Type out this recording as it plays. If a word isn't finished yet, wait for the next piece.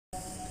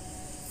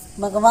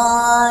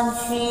भगवान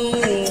श्री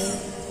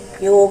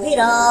योगी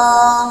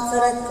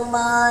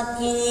रामसूरतकुमार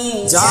की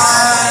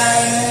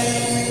जय।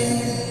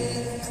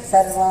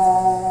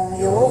 सर्वं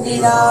योगी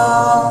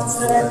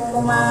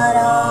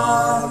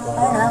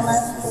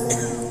रामसूरतकुमारार्पणमस्तु।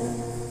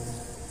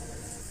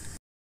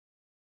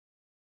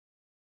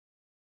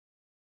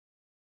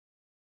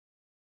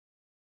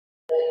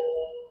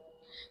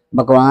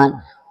 भगवान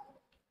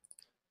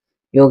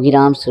योगी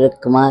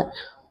रामसूरतकुमार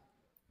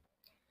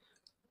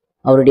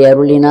அவருடைய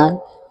அருளினால்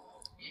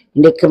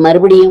இன்றைக்கு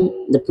மறுபடியும்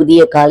இந்த புதிய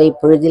காலை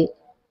பொழுதில்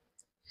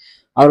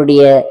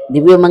அவருடைய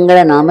திவ்யமங்கள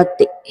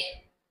நாமத்தை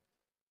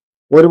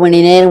ஒரு மணி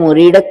நேரம் ஒரு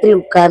இடத்தில்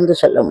உட்கார்ந்து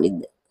சொல்ல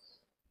முடிந்தது.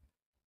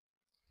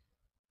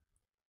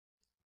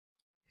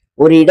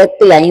 ஒரு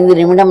இடத்தில் 5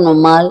 நிமிடம்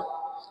நம்மால்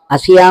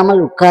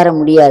அசையாமல் உட்கார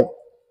முடியாது.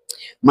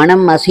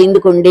 மனம்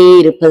அசைந்து கொண்டே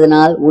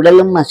இருப்பதனால்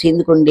உடலும்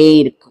அசைந்து கொண்டே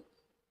இருக்கும்.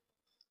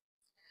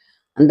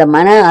 அந்த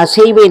மன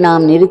அசைவை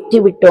நாம்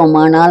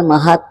நிறுத்திவிட்டோமானால்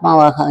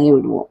மகாத்மாவாக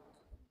ஆகிவிடுவோம்.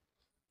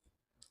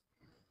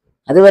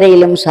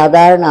 அதுவரையிலும்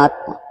சாதாரண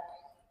ஆத்மா.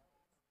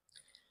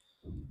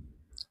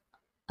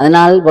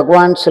 அதனால்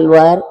பகவான்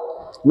சொல்வார்,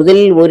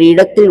 முதலில் ஒரு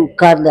இடத்தில்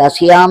உட்கார்ந்து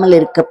அசையாமல்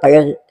இருக்க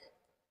பழகு,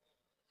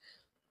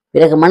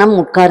 பிறகு மனம்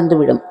உட்கார்ந்து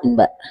விடும்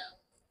என்பார்.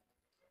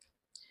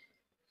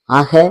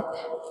 ஆக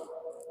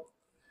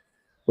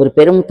ஒரு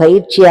பெரும்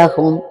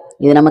பயிற்சியாகவும்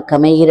இது நமக்கு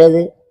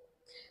அமைகிறது.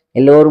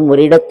 எல்லோரும்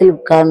ஒரு இடத்தில்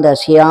உட்கார்ந்து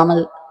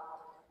அசையாமல்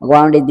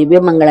பகவானுடைய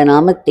திவ்யமங்கள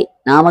நாமத்தை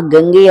நாம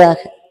கங்கையாக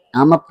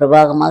நாம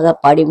பிரபாகமாக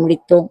பாடி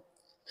முடித்தோம்.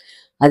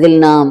 அதில்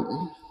நாம்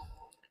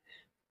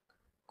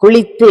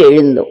குளித்து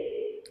எழுந்தோம்.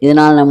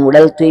 இதனால் நம்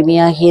உடல்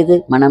தூய்மையாகியது,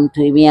 மனம்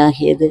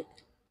தூய்மையாகியது.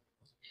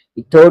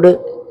 இத்தோடு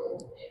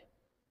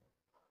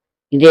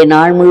இன்றைய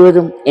நாள்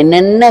முழுவதும்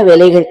என்னென்ன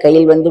வேலைகள்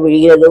கையில் வந்து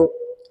விழுகிறதோ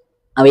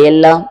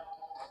அவையெல்லாம்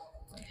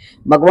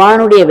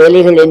பகவானுடைய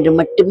வேலைகள் என்று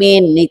மட்டுமே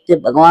நினைத்து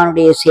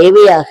பகவானுடைய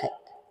சேவையாக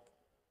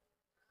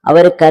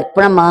அவருக்கு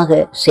அர்ப்பணமாக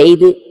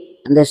செய்து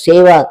அந்த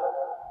சேவா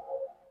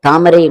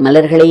தாமரை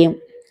மலர்களையும்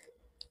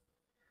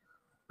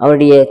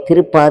அவருடைய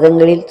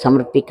திருப்பாதங்களில்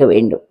சமர்ப்பிக்க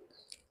வேண்டும்.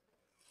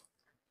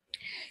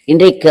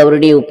 இன்றைக்கு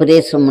அவருடைய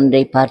உபதேசம்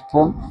ஒன்றை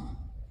பார்ப்போம்.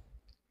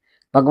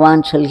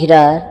 பகவான்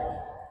சொல்கிறார்,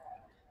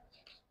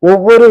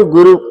 ஒவ்வொரு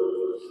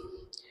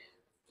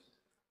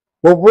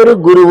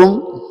குருவும்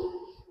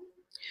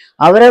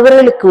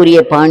அவரவர்களுக்கு உரிய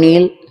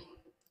பாணியில்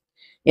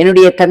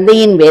என்னுடைய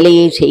தந்தையின்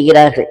வேலையை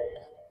செய்கிறார்கள்.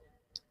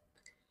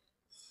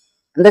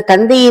 அந்த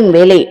தந்தையின்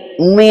வேலை,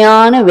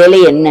 உண்மையான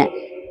வேலை என்ன?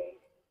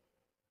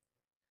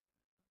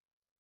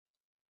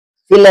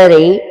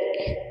 சிலரை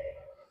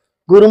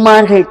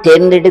குருமார்கள்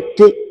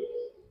தேர்ந்தெடுத்து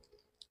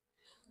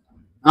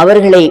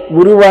அவர்களை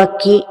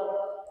உருவாக்கி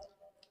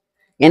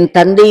என்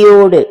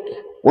தந்தையோடு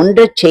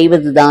ஒன்றச்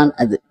செய்வதுதான்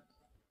அது.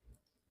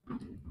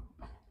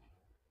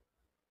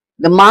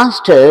 The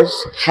masters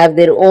have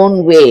their own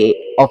way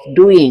of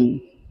doing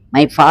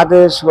my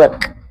father's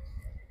work.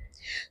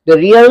 The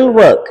real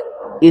work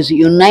is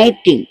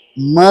uniting,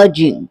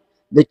 merging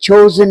the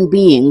chosen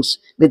beings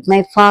with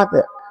my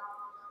father.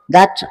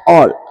 That's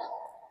all.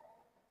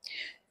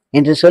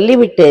 என்று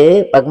சொல்லிவிட்டு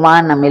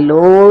பகவான் நம்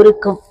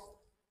எல்லோருக்கும்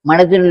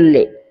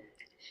மனதினுள்ளே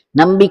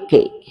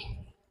நம்பிக்கை,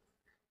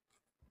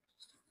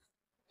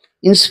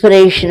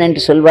 இன்ஸ்பிரேஷன்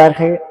என்று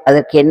சொல்வார்கள்.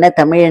 அதற்கு என்ன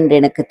தமிழ் என்று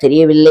எனக்கு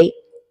தெரியவில்லை.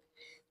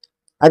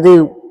 அது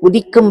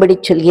உதிக்கும்படி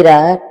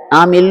சொல்கிறார்.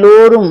 நாம்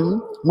எல்லோரும்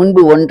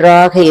முன்பு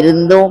ஒன்றாக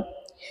இருந்தோம்,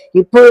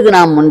 இப்பொழுது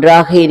நாம்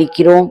ஒன்றாக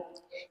இருக்கிறோம்,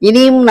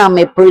 இனியும் நாம்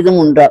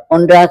எப்பொழுதும்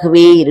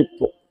ஒன்றாகவே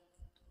இருப்போம்.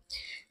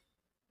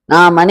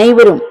 நாம்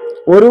அனைவரும்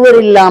ஒருவர்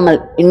இல்லாமல்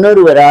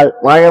இன்னொருவரால்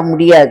வாழ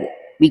முடியாது.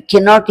 We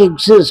cannot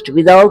exist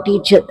without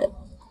each other.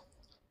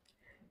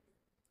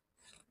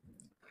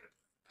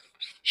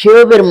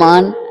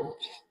 Sivaperuman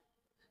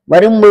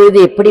வரும்பொழுது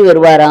எப்படி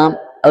வருவாராம்?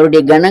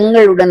 அவருடைய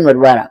கணங்களுடன்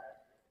வருவாராம்.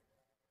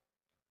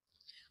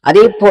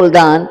 அதே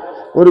போல்தான்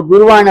ஒரு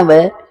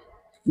குருவானவர்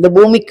இந்த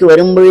பூமிக்கு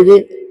வரும்பொழுது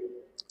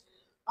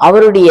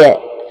அவருடைய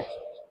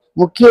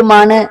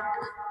முக்கியமான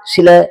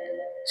சில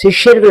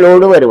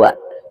சிஷ்யர்களோடு வருவார்.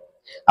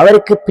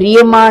 அவருக்கு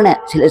பிரியமான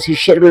சில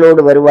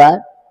சிஷ்யர்களோடு வருவார்.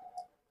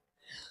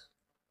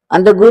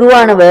 அந்த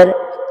குருவானவர்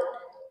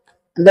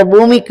அந்த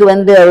பூமிக்கு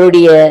வந்து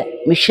அவருடைய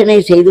மிஷனை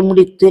செய்து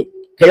முடித்து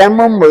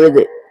கிளம்பும்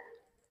பொழுது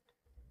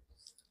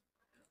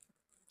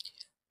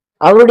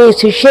அவருடைய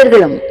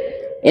சிஷ்யர்களும்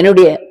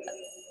என்னுடைய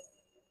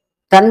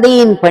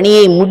தந்தையின்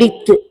பணியை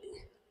முடித்து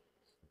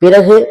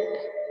பிறகு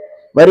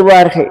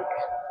வருவார்கள்.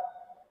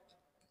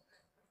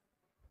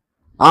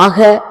 ஆக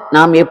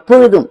நாம்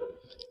எப்பொழுதும்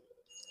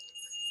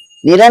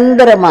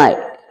நிரந்தரமாய்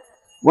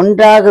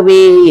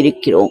ஒன்றாகவே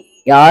இருக்கிறோம்,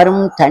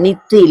 யாரும்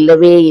தனித்து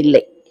இல்லவே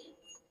இல்லை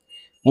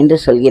என்று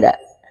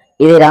சொல்கிறார்.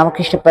 இதை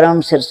ராமகிருஷ்ண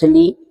பரமஹம்சர்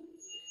சொல்லி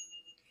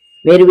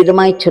வேறு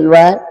விதமாய்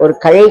சொல்வார். ஒரு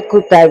கழை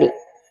கூத்தாடி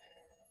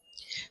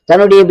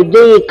தன்னுடைய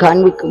வித்தையை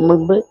காண்பிக்கும்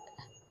முன்பு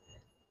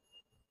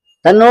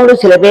தன்னோடு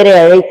சில பேரை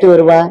அழைத்து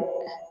வருவார்.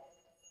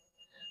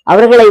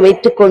 அவர்களை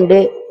வைத்துக்கொண்டு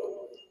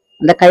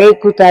அந்த கழை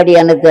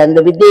கூத்தாடியானது அந்த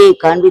வித்தையை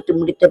காண்பித்து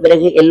முடித்த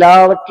பிறகு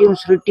எல்லாவற்றையும்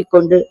சுருட்டி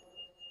கொண்டு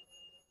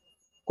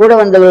கூட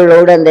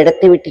வந்தவர்களோடு அந்த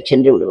இடத்தை விட்டு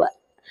சென்று விடுவார்.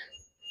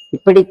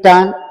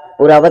 இப்படித்தான்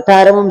ஒரு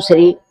அவதாரமும்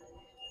சரி,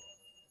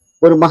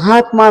 ஒரு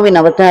மகாத்மாவின்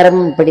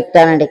அவதாரமும்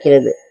இப்படித்தான்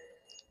நடக்கிறது.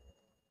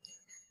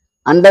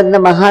 அந்தந்த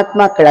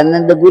மகாத்மாக்கள்,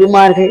 அந்தந்த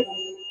குருமார்கள்,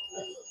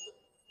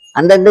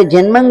 அந்தந்த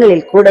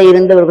ஜென்மங்களில் கூட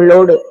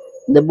இருந்தவர்களோடு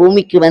இந்த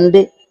பூமிக்கு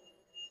வந்து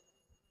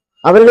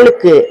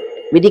அவர்களுக்கு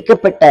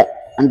விதிக்கப்பட்ட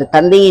அந்த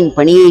தந்தையின்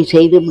பணியை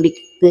செய்து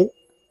முடித்து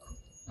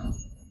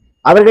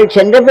அவர்கள்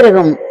சென்ற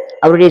பிறகும்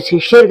அவருடைய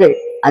சிஷ்யர்கள்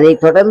அதை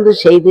தொடர்ந்து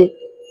செய்து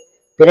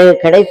பிறகு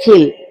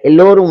கடைசியில்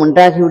எல்லோரும்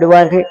ஒன்றாகி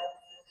விடுவார்கள்.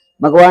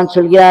 பகவான்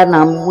சொல்கிறார்,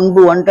 நாம்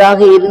முன்பு ஒன்றாக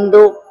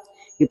இருந்தோம்,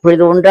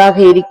 இப்பொழுது ஒன்றாக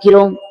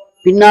இருக்கிறோம்,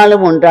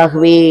 பின்னாலும்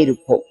ஒன்றாகவே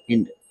இருப்போம்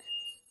என்று.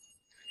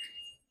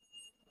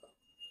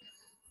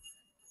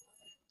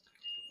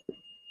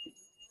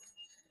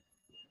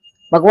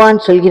 பகவான்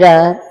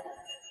சொல்கிறார்,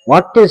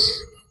 what is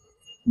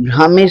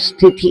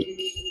பிராமிஸ்திதி,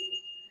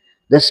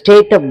 the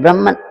state of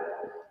பிரம்மன்.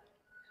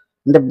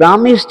 இந்த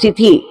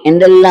பிராமிஸ்திதி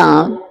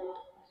என்றெல்லாம்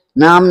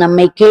நாம்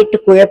நம்மை கேட்டு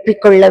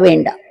குழப்பிக்கொள்ள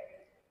வேண்டாம்.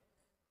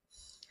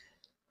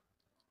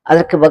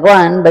 அதற்கு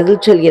பகவான்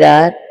பதில்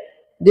சொல்கிறார்,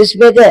 this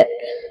beggar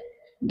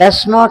does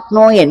not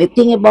know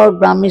anything about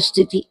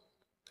Brahmistiti.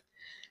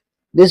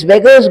 This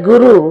beggar's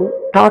guru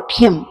taught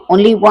him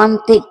only one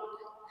thing,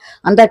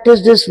 and that is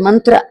this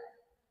mantra.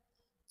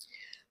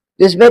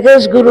 This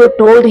beggar's guru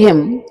told him,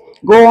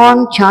 go on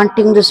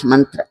chanting this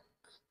mantra.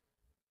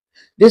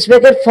 This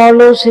beggar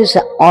follows his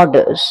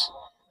orders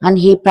and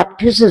he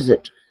practices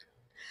it.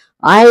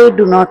 I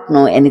do not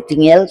know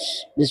anything else.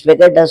 This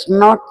beggar does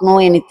not know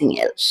anything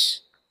else.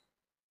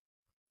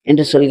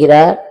 என்று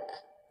சொல்கிறார்.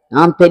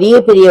 நாம் பெரிய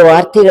பெரிய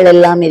வார்த்தைகள்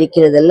எல்லாம்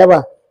இருக்கிறது அல்லவா?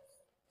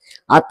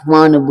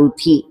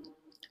 ஆத்மானுபூதி,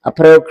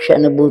 அபரோக்ஷ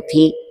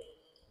அனுபூதி,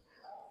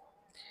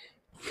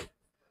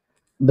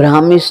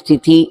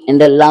 பிராமிஸ்திதி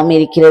என்றெல்லாம்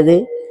இருக்கிறது.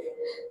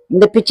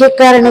 இந்த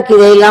பிச்சைக்காரனுக்கு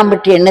இதையெல்லாம்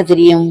பற்றி என்ன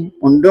தெரியும்?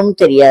 ஒன்றும்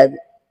தெரியாது.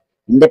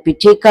 இந்த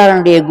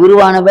பிச்சைக்காரனுடைய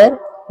குருவானவர்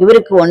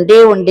இவருக்கு ஒன்றே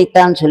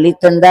ஒன்றைத்தான்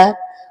சொல்லித்தந்தார்,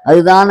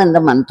 அதுதான் அந்த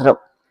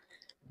மந்திரம்.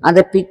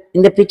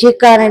 இந்த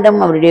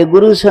பிச்சைக்காரனிடம் அவருடைய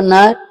குரு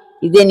சொன்னார்,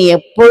 இதை நீ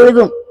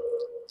எப்பொழுதும்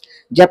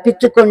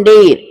ஜபித்துக் கொண்டே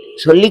இரு,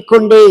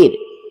 சொல்லிக்கொண்டே இரு.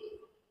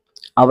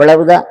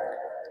 அவ்வளவுதான்.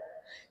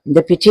 இந்த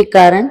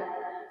பிச்சைக்காரன்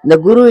இந்த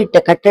குரு இட்ட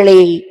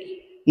கட்டளையை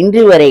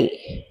இன்று வரை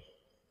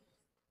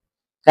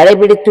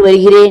கடைபிடித்து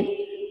வருகிறேன்.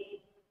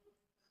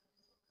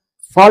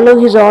 Follow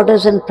his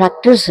orders and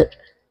practice it.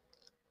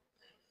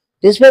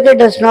 This beggar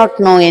does not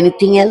know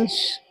anything else.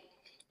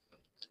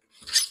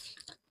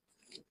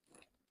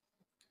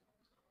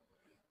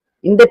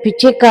 இந்த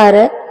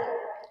பிச்சைக்காரர்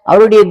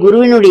அவருடைய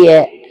குருவினுடைய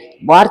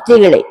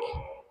வார்த்தைகளை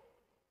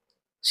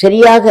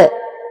சரியாக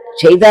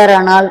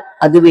செய்தாரானால்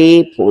அதுவே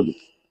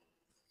போதும்.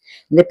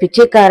 இந்த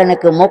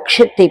பிச்சைக்காரனுக்கு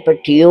மோட்சத்தை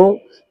பற்றியோ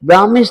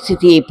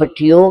பிராமிஸ்திதியை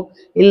பற்றியோ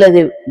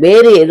இல்லது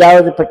வேறு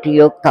ஏதாவது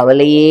பற்றியோ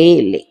கவலையே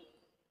இல்லை.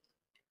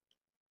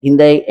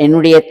 இந்த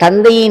என்னுடைய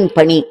தந்தையின்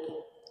பணி,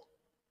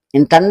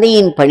 என்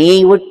தந்தையின் பணியை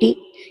ஒட்டி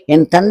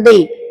என் தந்தை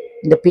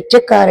இந்த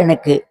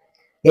பிச்சைக்காரனுக்கு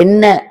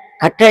என்ன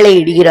கட்டளை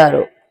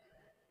இடுகிறாரோ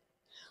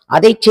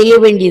அதை செய்ய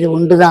வேண்டியது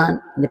ஒன்றுதான்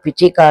இந்த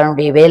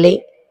பிச்சைக்காரனுடைய வேலை.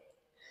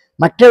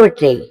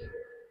 மற்றவற்றை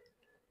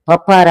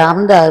Papa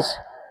Ramdas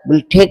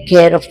will take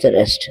care of the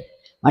rest.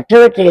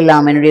 மற்றவற்றை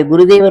எல்லாம் என்னுடைய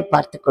குருதேவர்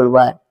பார்த்துக்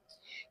கொள்வார்.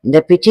 இந்த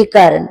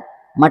பிச்சைக்காரன்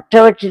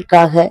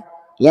மற்றவற்றிற்காக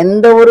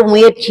எந்த ஒரு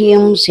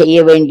முயற்சியும் செய்ய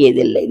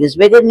வேண்டியதில்லை. This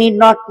beggar need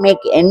not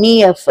make any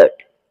effort.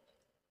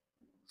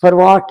 For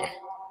what?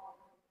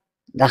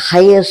 The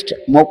highest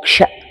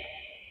moksha.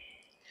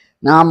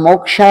 நாம்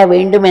மோக்ஷா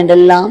வேண்டும்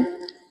என்றெல்லாம்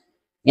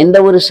எந்த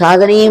ஒரு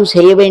சாதனையும்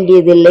செய்ய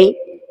வேண்டியதில்லை.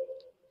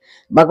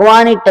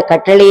 பகவானிட்ட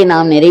கட்டளையை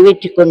நாம்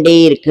நிறைவேற்றிக் கொண்டே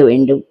இருக்க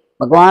வேண்டும்.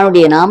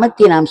 பகவானுடைய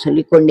நாமத்தை நாம்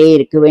சொல்லிக்கொண்டே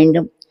இருக்க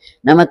வேண்டும்.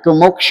 நமக்கு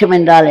மோட்சம்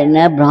என்றால் என்ன,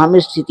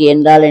 பிராமிஸ்திதி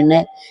என்றால் என்ன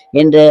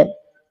என்ற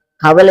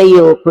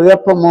கவலையோ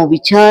குழப்பமோ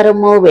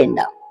விசாரமோ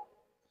வேண்டாம்.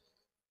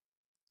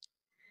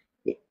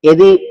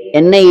 எது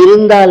என்ன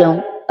இருந்தாலும்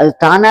அது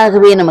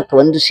தானாகவே நமக்கு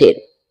வந்து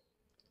சேரும்.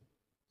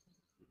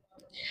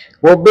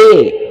 Obey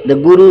the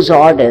Guru's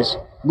orders.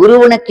 குரு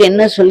உனக்கு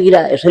என்ன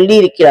சொல்லி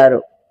இருக்கிறாரோ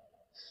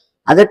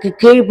அதற்கு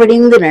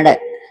கீழ்ப்படிந்து நட,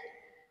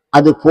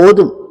 அது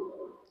போதும்.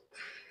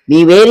 நீ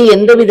வேறு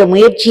எந்தவித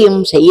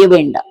முயற்சியும் செய்ய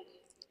வேண்டாம்.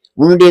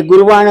 உன்னுடைய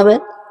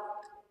குருவானவர்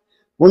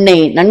உன்னை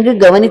நன்கு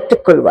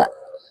கவனித்துக் கொள்வார்.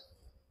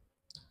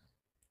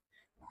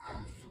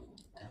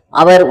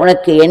 அவர்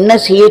உனக்கு என்ன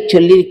செய்ய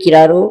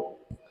சொல்லியிருக்கிறாரோ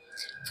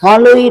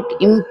ஃபாலோ இட்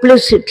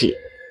இம்ப்ளிசிட்லி.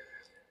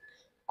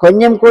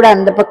 கொஞ்சம் கூட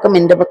அந்த பக்கம்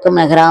இந்த பக்கம்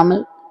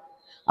நகராமல்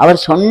அவர்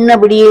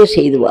சொன்னபடியே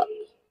செய்துவா.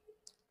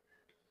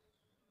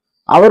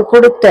 அவர்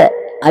கொடுத்த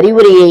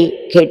அறிவுரையை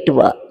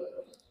கேட்டுவா.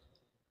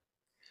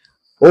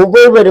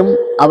 ஒவ்வொருவரும்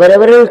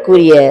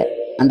அவரவர்களுக்குரிய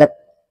அந்த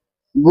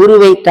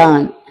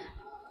குருவைத்தான்,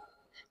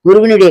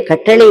 குருவினுடைய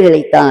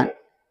கட்டளைகளைத்தான்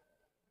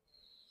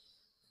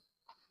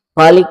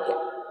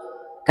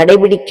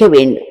கடைபிடிக்க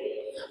வேண்டும்.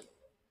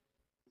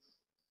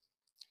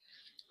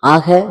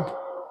 ஆக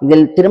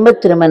இதில் திரும்ப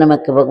திரும்ப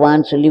நமக்கு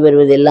பகவான் சொல்லி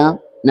வருவதெல்லாம்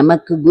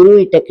நமக்கு குரு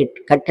இட்ட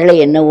கட்டளை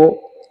என்னவோ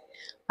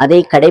அதை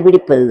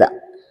கடைபிடிப்பதுதான்.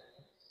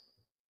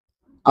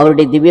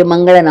 அவருடைய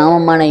திவ்யமங்கள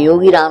நாமமான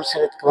யோகி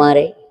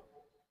ராம்சரத்குமாரை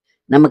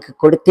நமக்கு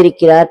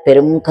கொடுத்திருக்கிறார்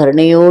பெரும்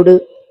கருணையோடு.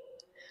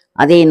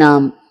 அதை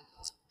நாம்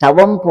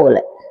தவம் போல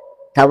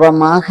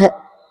தவமாக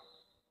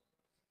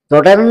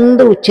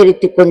தொடர்ந்து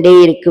உச்சரித்துக் கொண்டே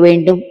இருக்க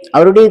வேண்டும்.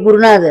 அவருடைய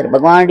குருநாதர்,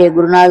 பகவானுடைய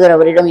குருநாதர்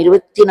அவரிடம்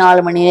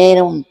 24 மணி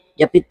நேரம்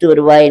ஜபித்து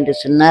வருவாய் என்று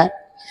சொன்னார்.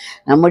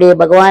 நம்முடைய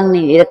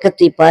பகவானின்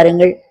இரக்கத்தை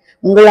பாருங்கள்.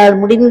 உங்களால்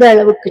முடிந்த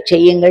அளவுக்கு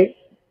செய்யுங்கள்,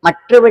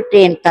 மற்றவற்றை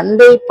என்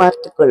தந்தை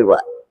பார்த்துக்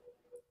கொள்வார்.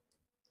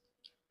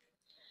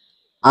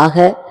 ஆக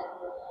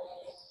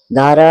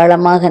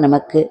தாராளமாக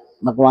நமக்கு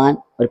பகவான்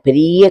ஒரு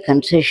பெரிய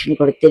கன்செஷன்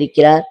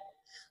கொடுத்திருக்கிறார்.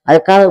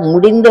 அதற்காக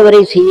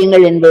முடிந்தவரை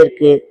செய்யுங்கள்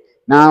என்பதற்கு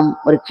நாம்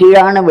ஒரு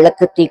கீழான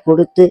விளக்கத்தை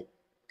கொடுத்து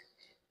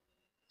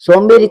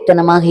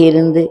சோம்பேறித்தனமாக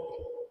இருந்து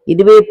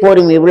இதுவே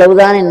போரும்,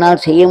 இவ்வளவுதான்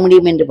என்னால் செய்ய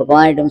முடியும் என்று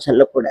பகவானிடம்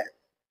சொல்லக்கூடாது.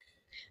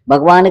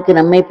 பகவானுக்கு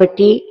நம்மை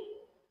பற்றி,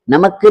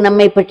 நமக்கு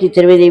நம்மை பற்றி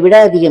தெரிவதை விட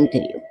அதிகம்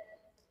தெரியும்.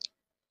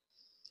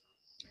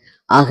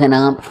 ஆக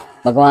நாம்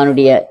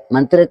பகவானுடைய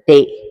மந்திரத்தை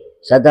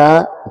சதா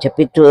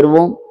ஜபித்து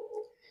வருவோம்.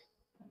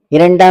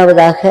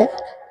 இரண்டாவதாக,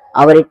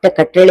 அவரிட்ட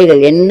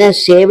கட்டளைகள், என்ன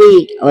சேவை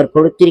அவர்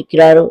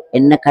கொடுத்திருக்கிறாரோ,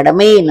 என்ன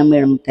கடமையை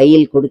நம்மிடம்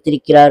கையில்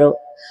கொடுத்திருக்கிறாரோ,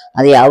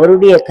 அதை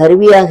அவருடைய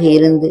கருவியாக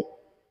இருந்து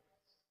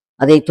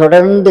அதை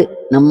தொடர்ந்து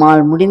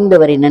நம்மால்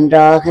முடிந்தவரை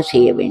நன்றாக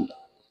செய்ய வேண்டும்.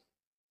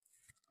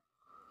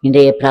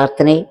 இன்றைய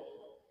பிரார்த்தனை,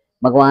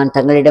 பகவான்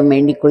தங்களிடம்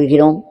வேண்டிக்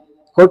கொள்கிறோம்,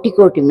 கோட்டி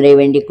கோட்டி முறை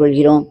வேண்டிக்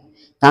கொள்கிறோம்.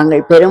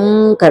 தாங்கள் பெரும்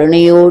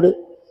கருணையோடு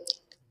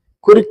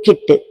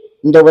குறுக்கிட்டு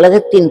இந்த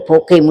உலகத்தின்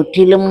போக்கை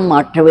முற்றிலும்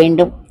மாற்ற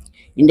வேண்டும்.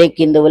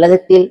 இன்றைக்கு இந்த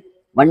உலகத்தில்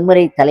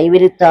வன்முறை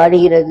தலைவிரித்து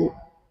ஆடுகிறது.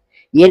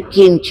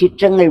 இயற்கையின்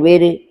சீற்றங்கள்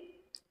வேறு.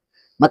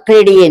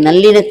 மக்களிடையே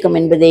நல்லிணக்கம்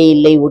என்பதே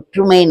இல்லை.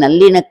 ஒற்றுமை,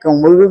 நல்லிணக்கம்,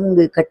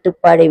 ஒழுங்கு,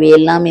 கட்டுப்பாடு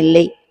இவையெல்லாம்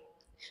இல்லை.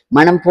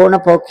 மனம் போன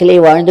போக்கிலே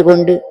வாழ்ந்து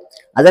கொண்டு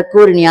அதற்கு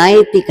ஒரு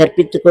நியாயத்தை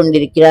கற்பித்துக்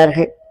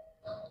கொண்டிருக்கிறார்கள்.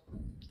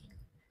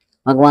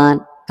 பகவான்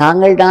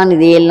தாங்கள் தான்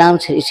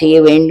இதையெல்லாம் சரி செய்ய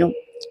வேண்டும்.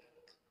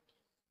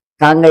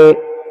 தாங்கள்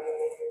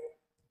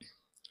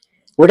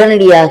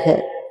உடனடியாக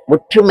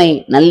ஒற்றுமை,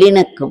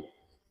 நல்லிணக்கம்,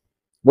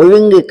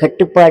 ஒழுங்கு,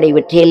 கட்டுப்பாடு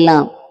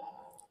இவற்றையெல்லாம்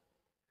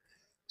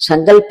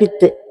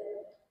சங்கல்பித்து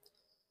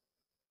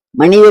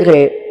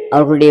மனிதர்கள்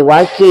அவர்களுடைய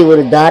வாழ்க்கையை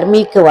ஒரு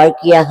தார்மீக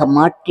வாழ்க்கையாக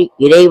மாற்றி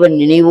இறைவன்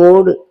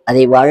நினைவோடு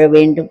அதை வாழ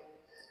வேண்டும்.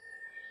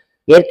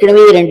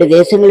 ஏற்கனவே 2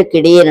 தேசங்களுக்கு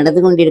இடையே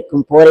நடந்து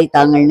கொண்டிருக்கும் போரை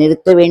தாங்கள்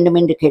நிறுத்த வேண்டும்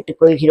என்று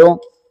கேட்டுக்கொள்கிறோம்.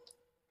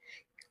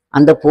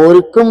 அந்த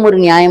போருக்கும் ஒரு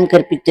நியாயம்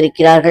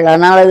கற்பித்திருக்கிறார்கள்.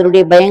 ஆனால்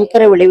அதனுடைய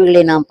பயங்கர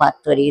விளைவுகளை நாம்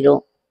பார்த்து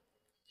வருகிறோம்.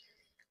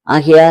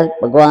 ஆகையால்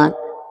பகவான்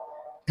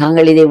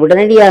தாங்கள் இதை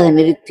உடனடியாக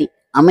நிறுத்தி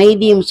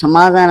அமைதியும்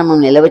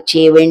சமாதானமும் நிலவச்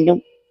செய்ய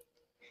வேண்டும்.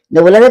 இந்த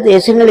உலக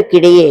தேசங்களுக்கு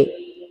இடையே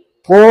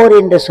போர்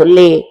என்ற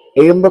சொல்லே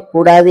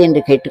எழும்பக்கூடாது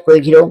என்று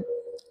கேட்டுக்கொள்கிறோம்.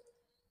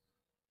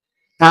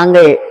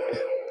 தாங்கள்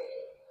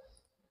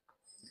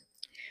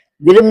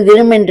திரும்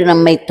திரும் என்று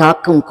நம்மை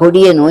தாக்கும்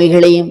கொடிய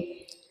நோய்களையும்,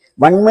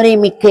 வன்முறை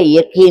மிக்க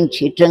இயற்கையின்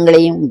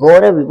சீற்றங்களையும்,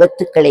 கோர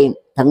விபத்துக்களையும்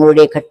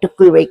தங்களுடைய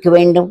கட்டுக்குள் வைக்க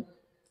வேண்டும்.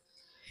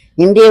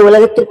 இன்றைய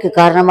உலகத்திற்கு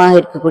காரணமாக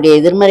இருக்கக்கூடிய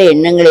எதிர்மறை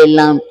எண்ணங்களை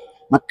எல்லாம்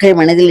மக்கள்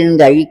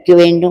மனதிலிருந்து அழிக்க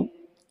வேண்டும்.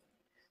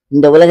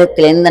 இந்த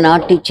உலகத்தில் எந்த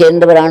நாட்டைச்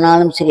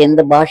சேர்ந்தவரானாலும் சரி,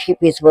 எந்த பாஷை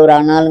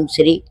பேசுபவரானாலும்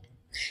சரி,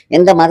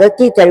 எந்த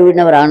மதத்தை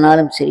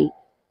தழுவினவரானாலும் சரி,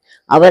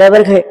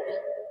 அவரவர்கள்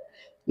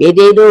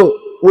ஏதேதோ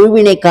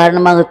ஊழ்வினை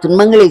காரணமாக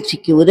துன்பங்களில்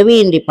சிக்கி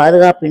உதவியின்றி,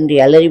 பாதுகாப்பின்றி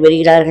அலறி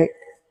வருகிறார்கள்.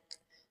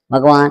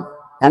 பகவான்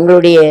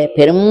தங்களுடைய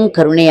பெரும்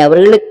கருணை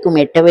அவர்களுக்கும்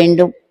எட்ட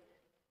வேண்டும்.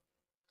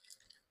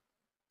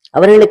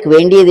 அவர்களுக்கு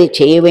வேண்டியதை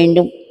செய்ய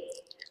வேண்டும்.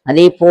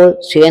 அதே போல்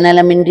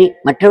சுயநலமின்றி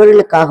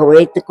மற்றவர்களுக்காக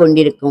உழைத்துக்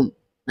கொண்டிருக்கும்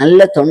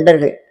நல்ல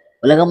தொண்டர்கள்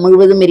உலகம்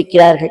முழுவதும்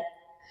இருக்கிறார்கள்.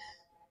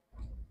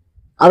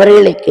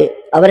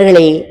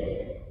 அவர்களை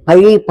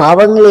பழி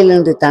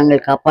பாவங்களிலிருந்து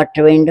தாங்கள்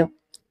காப்பாற்ற வேண்டும்.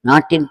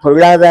 நாட்டின்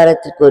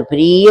பொருளாதாரத்திற்கு ஒரு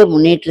பெரிய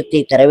முன்னேற்றத்தை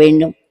தர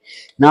வேண்டும்.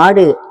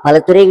 நாடு பல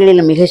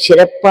துறைகளிலும் மிக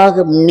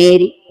சிறப்பாக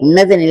முன்னேறி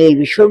உன்னத நிலையில்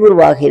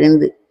விஸ்வகுருவாக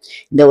இருந்து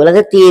இந்த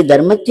உலகத்தையே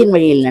தர்மத்தின்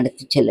வழியில்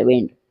நடத்தி செல்ல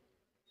வேண்டும்.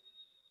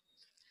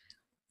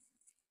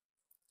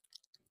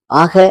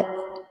 ஆக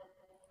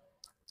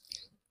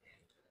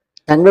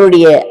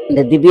தங்களுடைய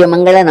இந்த திவ்ய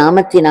மங்கள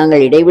நாமத்தை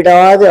நாங்கள்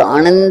இடைவிடாது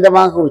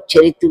ஆனந்தமாக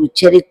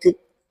உச்சரித்து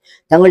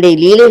தங்களுடைய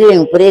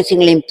லீலைகளையும்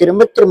உபதேசங்களையும்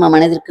திரும்ப திரும்ப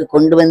மனதிற்கு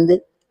கொண்டு வந்து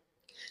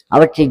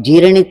அவற்றை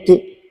ஜீரணித்து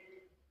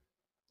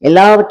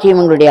எல்லாவற்றையும்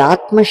உங்களுடைய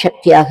ஆத்ம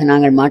சக்தியாக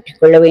நாங்கள்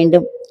மாற்றிக்கொள்ள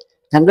வேண்டும்.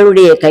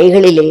 தங்களுடைய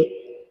கைகளிலே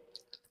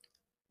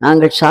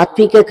நாங்கள்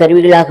சாத்விக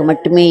கருவிகளாக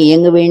மட்டுமே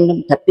இயங்க வேண்டும்.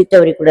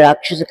 தப்பித்தவரை கூட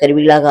ராட்சச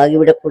கருவிகளாக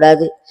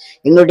ஆகிவிடக்கூடாது.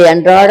 எங்களுடைய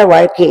அன்றாட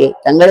வாழ்க்கையை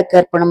தங்களுக்கு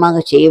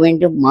அர்ப்பணமாக செய்ய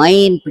வேண்டும்.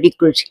 மாயையின்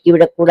பிடிக்குள்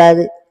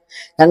சிக்கிவிடக்கூடாது.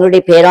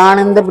 தங்களுடைய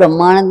பேரானந்த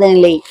பிரம்மானந்த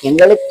நிலை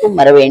எங்களுக்கும்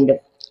வர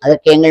வேண்டும்.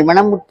 அதற்கு எங்கள்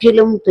மனம்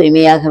முற்றிலும்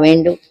தூய்மையாக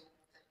வேண்டும்.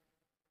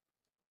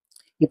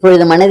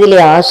 இப்பொழுது மனதிலே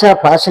ஆசா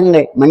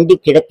பாசங்கள் மண்டி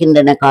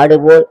கிடக்கின்றன காடு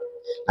போல்.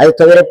 அது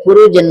தவிர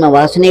பூர்வ ஜென்ம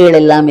வாசனைகள்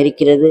எல்லாம்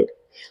இருக்கிறது.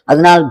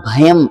 அதனால்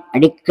பயம்,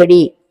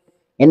 அடிக்கடி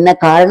என்ன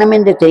காரணம்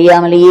என்று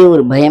தெரியாமலேயே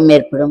ஒரு பயம்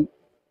ஏற்படும்.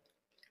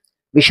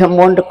 விஷம்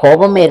போன்ற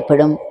கோபம்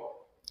ஏற்படும்.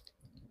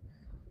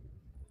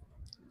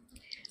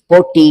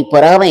 போட்டி,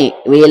 பொறாமை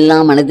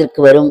இவையெல்லாம்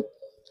மனதிற்கு வரும்.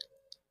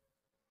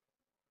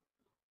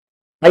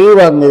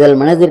 பழிவாங்குதல்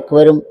மனதிற்கு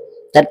வரும்.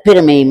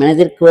 தற்பெருமை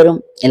மனதிற்கு வரும்.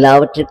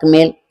 எல்லாவற்றிற்கும்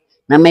மேல்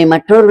நம்மை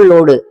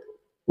மற்றவர்களோடு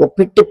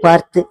ஒப்பிட்டு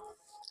பார்த்து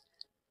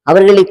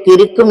அவர்களுக்கு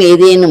இருக்கும்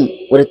ஏதேனும்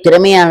ஒரு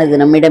திறமையானது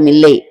நம்மிடம்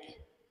இல்லை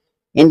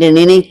என்று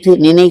நினைத்து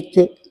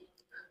நினைத்து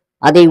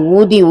அதை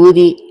ஊதி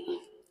ஊதி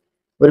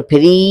ஒரு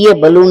பெரிய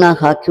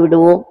பலூனாக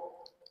ஆக்கிவிடுவோம்.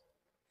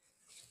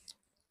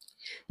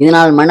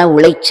 இதனால் மன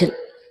உளைச்சல்,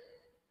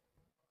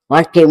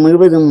 வாழ்க்கை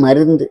முழுவதும்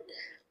மருந்து.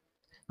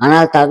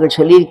 ஆனால் தாங்கள்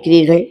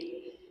சொல்லியிருக்கிறீர்கள்,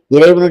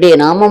 இறைவனுடைய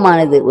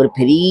நாமமானது ஒரு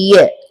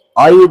பெரிய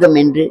ஆயுதம்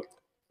என்று.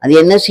 அது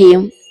என்ன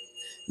செய்யும்?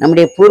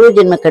 நம்முடைய பூர்வ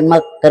ஜென்ம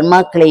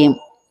கர்மாக்களையும்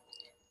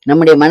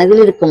நம்முடைய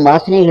மனதில் இருக்கும்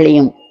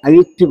வாசனைகளையும்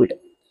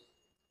அழித்துவிடும்.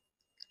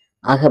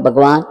 ஆக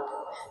பகவான்,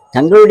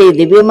 தங்களுடைய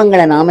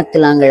திவ்யமங்கள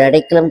நாமத்தில் நாங்கள்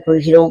அடைக்கலம்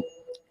கொள்கிறோம்.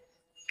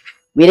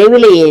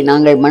 விரைவிலேயே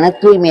நாங்கள் மன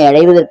தூய்மை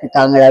அடைவதற்கு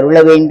தாங்கள் அருள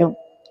வேண்டும்.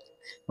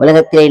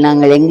 உலகத்திலே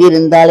நாங்கள்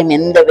எங்கிருந்தாலும்,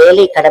 எந்த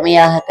வேலை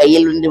கடமையாக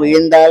கையில் வந்து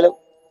விழுந்தாலும்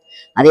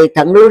அதை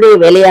தங்களுடைய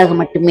வேலையாக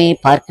மட்டுமே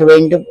பார்க்க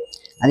வேண்டும்.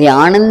 அதை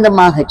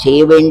ஆனந்தமாக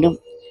செய்ய வேண்டும்.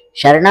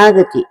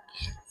 சரணாகதி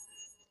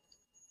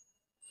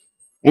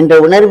என்ற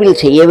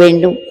உணர்வில் செய்ய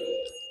வேண்டும்.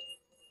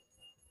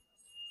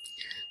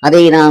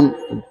 அதை நாம்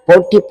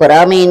போட்டி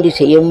பொறாமையின்றி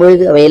செய்யும்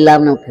பொழுது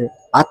அவையெல்லாம் நமக்கு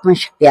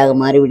ஆத்மசக்தியாக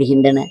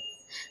மாறிவிடுகின்றன.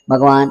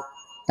 பகவான்,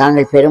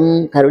 தாங்கள் பெரும்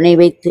கருணை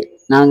வைத்து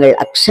நாங்கள்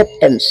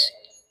அக்செப்டன்ஸ்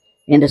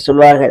என்று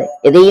சொல்வார்கள்,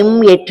 எதையும்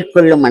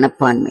ஏற்றுக்கொள்ளும்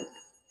மனப்பான்மை.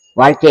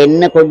 வாழ்க்கை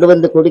என்ன கொண்டு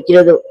வந்து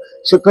கொடுக்கிறதோ,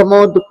 சுகமோ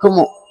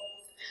துக்கமோ,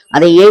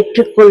 அதை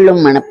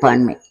ஏற்றுக்கொள்ளும்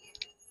மனப்பான்மை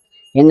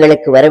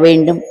எங்களுக்கு வர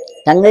வேண்டும்.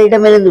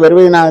 தங்களிடமிருந்து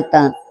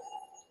வருவதனால்தான்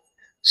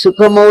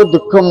சுகமோ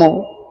துக்கமோ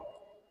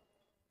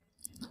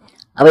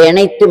அவை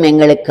அனைத்தும்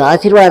எங்களுக்கு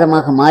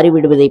ஆசீர்வாதமாக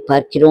மாறிவிடுவதை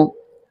பார்க்கிறோம்.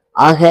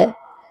 ஆக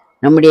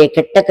நம்முடைய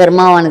கெட்ட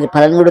கர்மாவானது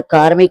பலன் கொடுக்க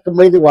ஆரம்பிக்கும்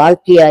பொழுது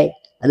வாழ்க்கையாய்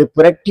அது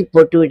புரட்டி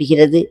போட்டு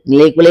விடுகிறது.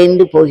 நிலை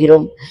குலைந்து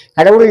போகிறோம்.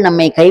 கடவுள்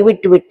நம்மை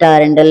கைவிட்டு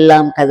விட்டார்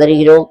என்றெல்லாம்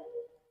கதறுகிறோம்.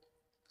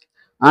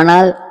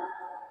 ஆனால்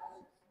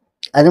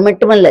அது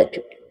மட்டுமல்ல,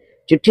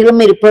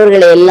 சுற்றிலும்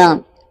இருப்பவர்களை எல்லாம்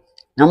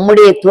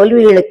நம்முடைய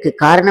தோல்விகளுக்கு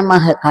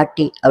காரணமாக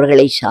காட்டி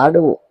அவர்களை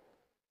சாடுவோம்.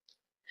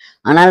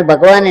 ஆனால்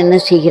பகவான் என்ன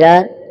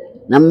செய்கிறார்?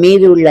 நம்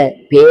மீது உள்ள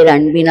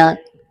பேரன்பினால்,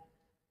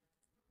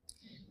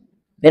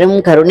 பெரும்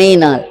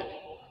கருணையினால்,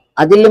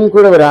 அதிலும்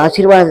கூட ஒரு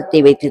ஆசீர்வாதத்தை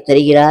வைத்து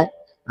தருகிறார்.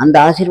 அந்த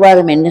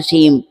ஆசீர்வாதம் என்ன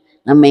செய்யும்?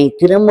 நம்மை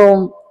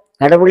திரும்பவும்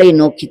கடவுளை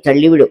நோக்கி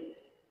தள்ளிவிடும்.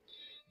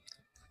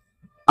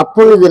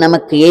 அப்பொழுது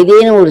நமக்கு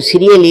ஏதேனும் ஒரு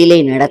சிறிய லீலை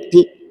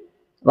நடத்தி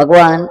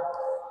பகவான்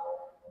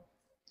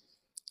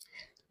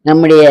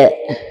நம்முடைய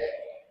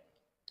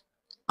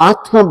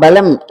ஆத்ம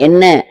பலம்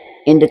என்ன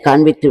என்று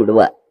காண்பித்து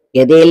விடுவார்.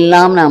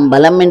 எதையெல்லாம் நாம்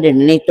பலம் என்று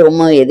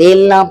நினைத்தோமோ,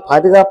 எதையெல்லாம்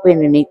பாதுகாப்பு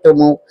என்று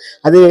நினைத்தோமோ,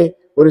 அது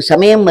ஒரு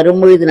சமயம்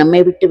வரும்பொழுது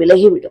நம்மை விட்டு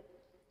விலகிவிடும்.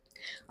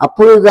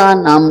 அப்பொழுதுதான்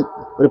நாம்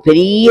ஒரு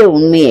பெரிய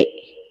உண்மையை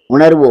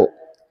உணர்வோம்.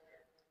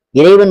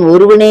 இறைவன்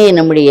ஒருவனே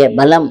நம்முடைய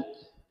பலம்,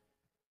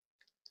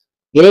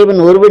 இறைவன்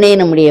ஒருவனே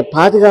நம்முடைய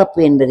பாதுகாப்பு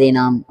என்பதை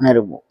நாம்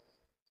உணர்வோம்.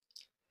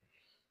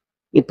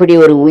 இப்படி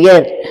ஒரு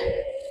உயர்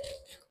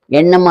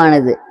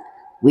எண்ணமானது,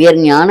 உயர்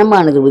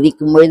ஞானமானது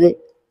உதிக்கும் பொழுது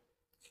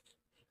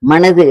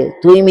மனது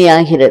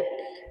தூய்மையாகிறது.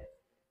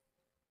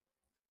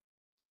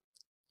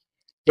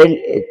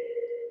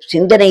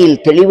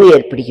 சிந்தனையில் தெளிவு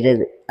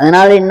ஏற்படுகிறது.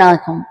 அதனால் என்ன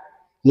ஆகும்?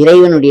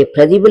 இறைவனுடைய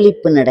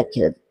பிரதிபலிப்பு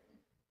நடக்கிறது.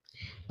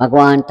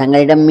 பகவான்,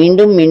 தங்களிடம்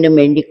மீண்டும் மீண்டும்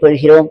வேண்டிக்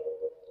கொள்கிறோம்.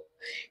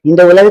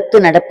 இந்த உலகத்து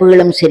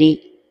நடப்புகளும் சரி,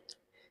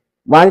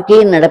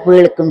 வாழ்க்கையின்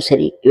நடப்புகளுக்கும்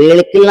சரி,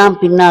 இவைகளுக்கெல்லாம்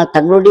பின்னால்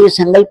தங்களுடைய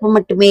சங்கல்பம்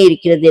மட்டுமே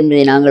இருக்கிறது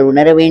என்பதை நாங்கள்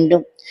உணர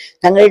வேண்டும்.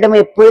 தங்களிடம்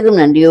எப்பொழுதும்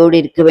நன்றியோடு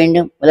இருக்க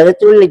வேண்டும்.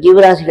 உலகத்தில் உள்ள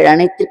ஜீவராசிகள்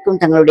அனைத்திற்கும்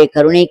தங்களுடைய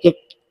கருணை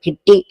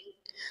கிட்டி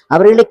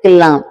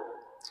அவர்களுக்கெல்லாம்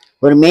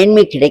ஒரு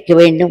மேன்மை கிடைக்க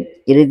வேண்டும்.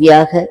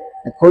 இறுதியாக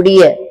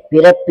கொடிய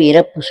பிறப்பு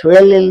இறப்பு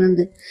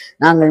சுழலிலிருந்து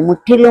நாங்கள்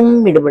முற்றிலும்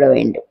விடுபட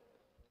வேண்டும்.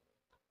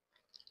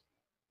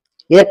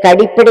 இதற்கு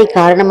அடிப்படை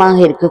காரணமாக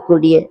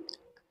இருக்கக்கூடிய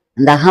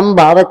அந்த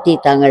அகம்பாவத்தை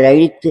தாங்கள்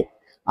அழித்து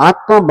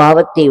ஆத்மா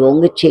பாவத்தை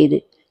ஓங்கச் செய்து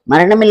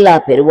மரணமில்லா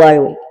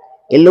பெருவாழ்வை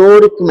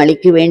எல்லோருக்கும்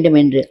அளிக்க வேண்டும்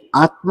என்று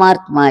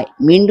ஆத்மார்த்தமாய்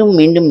மீண்டும்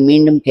மீண்டும்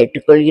மீண்டும்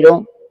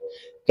கேட்டுக்கொள்கிறோம்.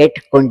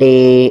 கேட்டுக்கொண்டே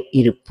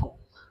இருப்போம்.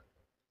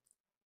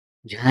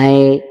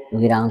 ஜெய்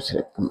யோகி ராம்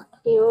சுரத்குமார்.